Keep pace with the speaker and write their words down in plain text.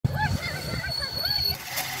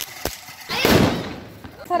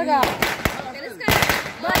చేస్తారుగా.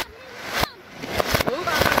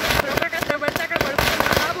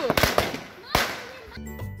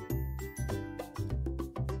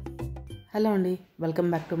 Hello అండి, welcome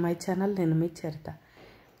back to my channel. నేను మీ చరిత.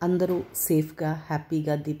 అందరూ సేఫ్గా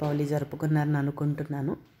హ్యాపీగా దీపావళి జరుపుకున్నారని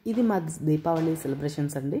అనుకుంటున్నాను. ఇది మా దీపావళి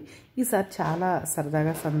సెలబ్రేషన్స్ అండి. ఈసారి చాలా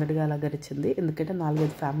సరదాగా సందడిగా అలా గడిచింది. ఎందుకంటే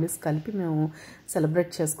 4-5 ఫ్యామిలీస్ కలిపి మేము సెలబ్రేట్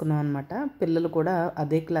చేసుకున్నాం అనమాట. పిల్లలు కూడా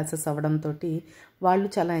అదే క్లాసెస్ అవ్వడంతో వాళ్ళు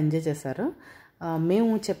చాలా ఎంజాయ్ చేశారు. మేము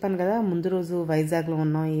చెప్పాను కదా, ముందు రోజు వైజాగ్లో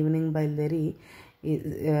ఉన్నాం, ఈవినింగ్ బయలుదేరి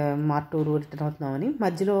మార్టూరు రిటర్న్ అవుతున్నామని.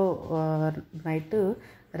 మధ్యలో నైట్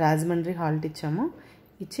రాజమండ్రి హాల్ట్ ఇచ్చాము.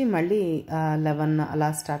 ఇచ్చి మళ్ళీ 11 అలా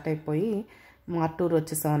స్టార్ట్ అయిపోయి మార్టూరు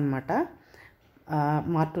వచ్చేసాం అనమాట.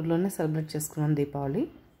 మార్టూరులోనే సెలబ్రేట్ చేసుకున్నాం దీపావళి.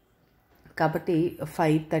 కాబట్టి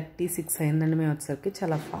 5:30-6 అయిందండి మేము వచ్చేసరికి.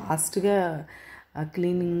 చాలా ఫాస్ట్గా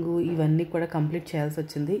క్లీనింగు ఇవన్నీ కూడా కంప్లీట్ చేయాల్సి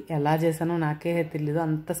వచ్చింది. ఎలా చేశానో నాకే తెలీదు,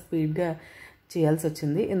 అంత స్పీడ్గా చేయాల్సి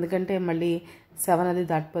వచ్చింది. ఎందుకంటే మళ్ళీ 7 అది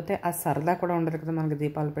దాటిపోతే ఆ సరదా కూడా ఉండదు కదా, మనకి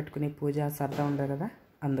దీపాలు పెట్టుకుని పూజ సరదా ఉండదు కదా,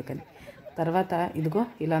 అందుకని. తర్వాత ఇదిగో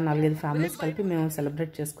ఇలా 4-5 ఫ్యామిలీస్ కలిపి మేము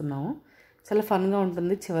సెలబ్రేట్ చేసుకున్నాము. చాలా ఫన్గా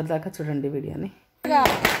ఉంటుంది. చివరి దాకా చూడండి వీడియోని.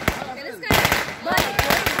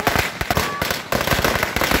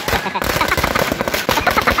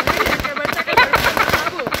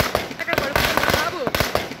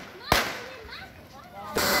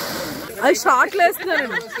 అది షార్ట్లు వేస్తున్నారు.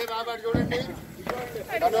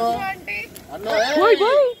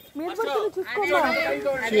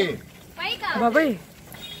 బాబాయ్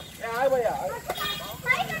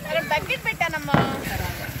బకెట్ పెట్టానమ్మా.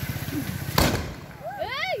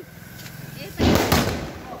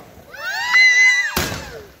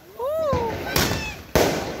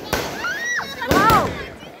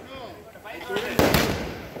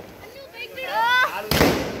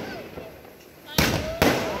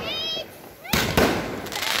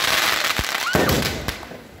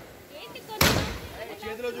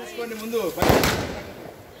 చూసుకోండి ముందు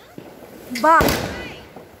బా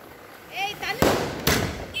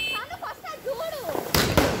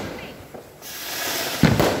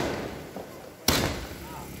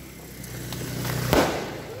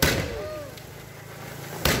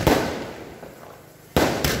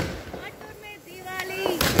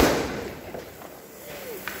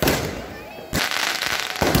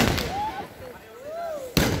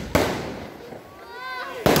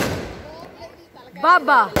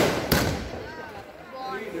బాబా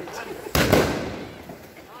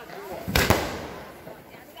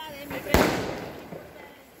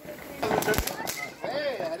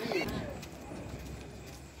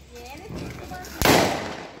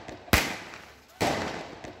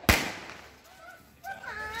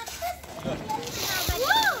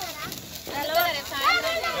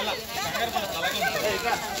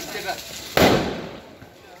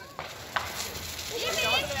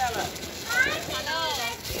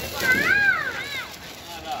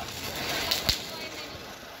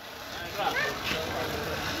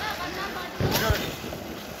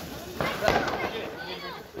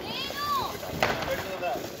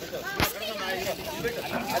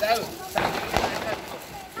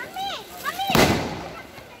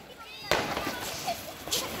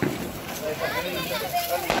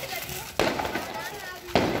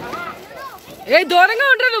ఏ దూరంగా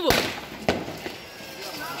ఉంటారు నువ్వు.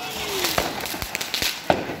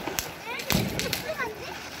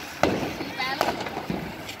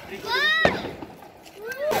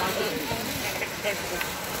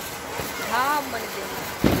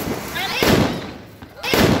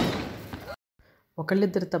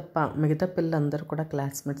 ఒకళ్ళిద్దరు తప్ప మిగతా పిల్లలందరూ కూడా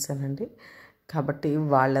క్లాస్మేట్స్ అనండి. కాబట్టి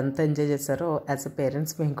వాళ్ళు ఎంత ఎంజాయ్ చేశారో యాజ్ అ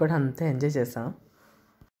పేరెంట్స్ మేము కూడా అంతే ఎంజాయ్ చేసాం.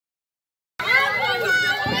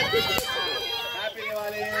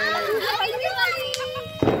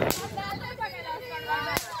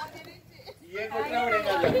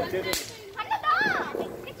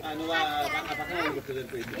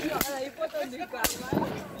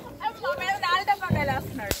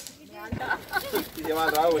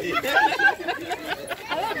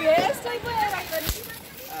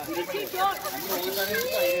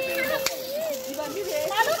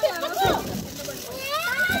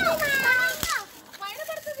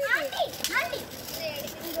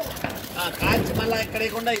 కాల్చి మళ్ళీ ఇక్కడ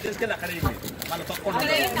ఇది తీసుకెళ్ళి అక్కడ మళ్ళీ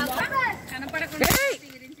కనపడకుండా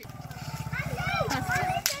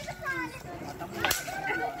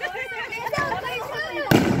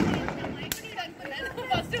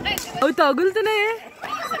అవి తగులుతున్నాయి.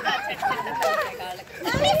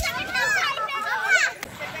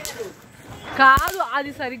 కాదు,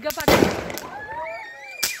 అది సరిగ్గా పట్ట.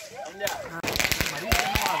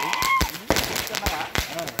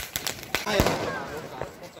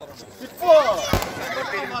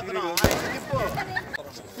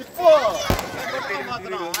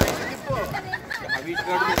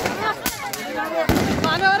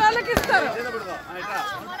 మనవరాళ్ళకి ఇస్తారు.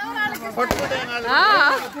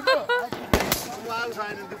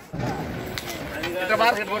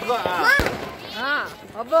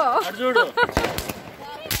 అబ్బో చూడు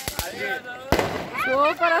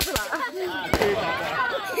సూపర్ అసలు.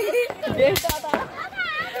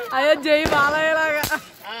 అయ్యో జై బాలయ్యలాగా.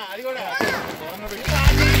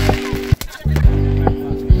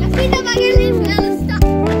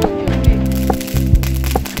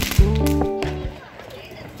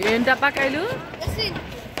 ఏం టపాకాయలు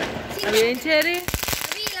అవి ఏం చేయాలి?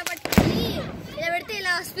 ఇలా పెడితే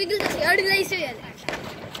ఇలా స్పీడ్ వేసేయాలి.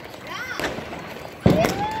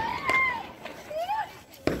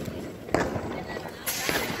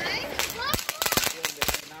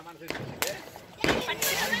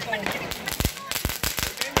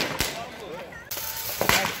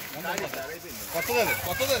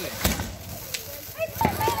 కొత్తది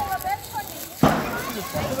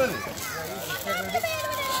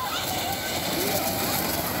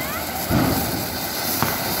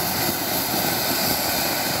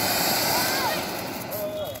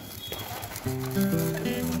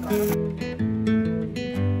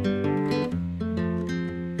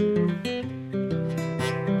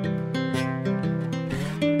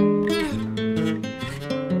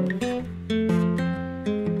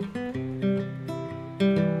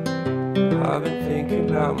I've been thinking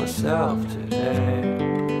about myself today,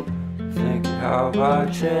 thinking how I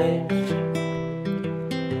changed,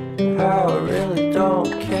 how I really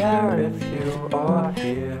don't care if you are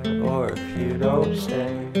here or if you don't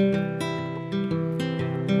stay.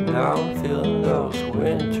 Now I'm feeling those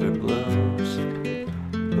winter blues,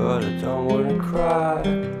 but I don't wanna cry.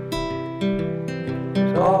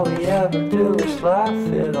 All we ever do is laugh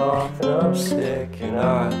it off, and I'm sick and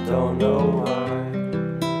I don't know why.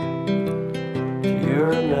 You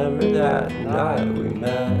remember that night we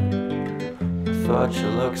met? I thought you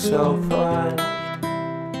looked so fine.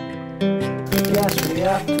 Guess we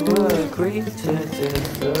have to agree to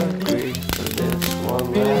disagree for this one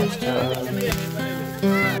last time.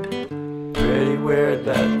 Pretty weird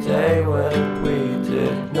that day when we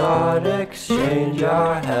did not exchange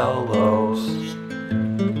our hellos.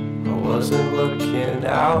 I wasn't looking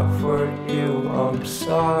out for you, I'm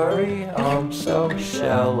sorry, I'm so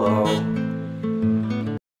shallow.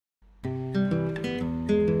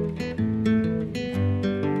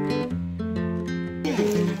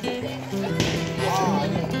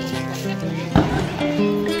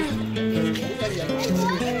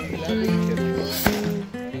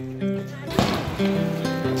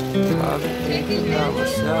 I've been thinking about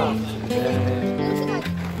myself today,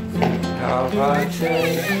 how I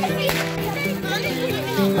changed,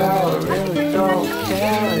 how I really don't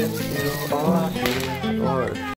care if you are